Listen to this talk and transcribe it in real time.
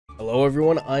Hello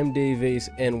everyone, I'm DaveAce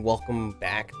and welcome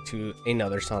back to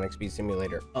another Sonic Speed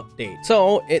Simulator update.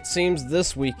 So, it seems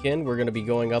this weekend we're going to be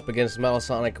going up against Metal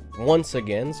Sonic once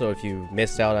again, so if you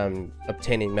missed out on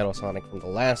obtaining Metal Sonic from the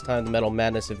last time the Metal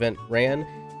Madness event ran,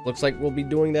 looks like we'll be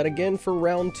doing that again for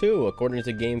round 2, according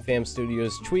to GameFam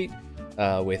Studios' tweet.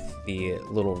 With the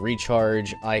little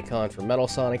recharge icon for Metal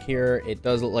Sonic here, it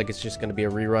does look like it's just going to be a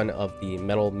rerun of the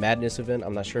Metal Madness event.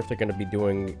 I'm not sure if they're going to be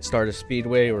doing Stardust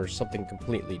Speedway or something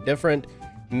completely different.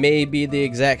 Maybe the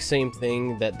exact same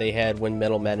thing that they had when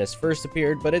Metal Madness first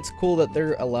appeared, but it's cool that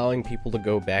they're allowing people to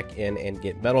go back in and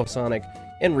get Metal Sonic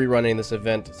and rerunning this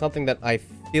event, something that I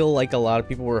feel like a lot of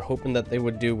people were hoping that they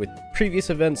would do with previous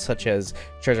events, such as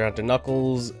Treasure Hunter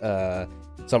Knuckles,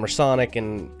 Summer Sonic,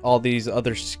 and all these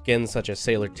other skins such as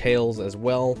Sailor Tails as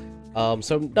well.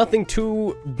 So nothing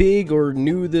too big or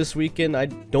new this weekend, I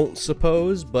don't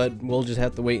suppose, but we'll just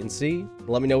have to wait and see.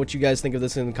 Let me know what you guys think of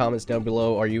this in the comments down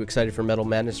below. Are you excited for Metal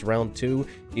Madness Round 2? Do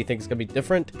you think it's going to be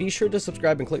different? Be sure to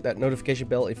subscribe and click that notification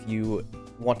bell if you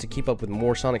want to keep up with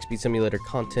more Sonic Speed Simulator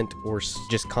content or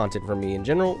just content from me in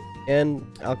general, and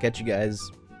I'll catch you guys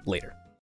later.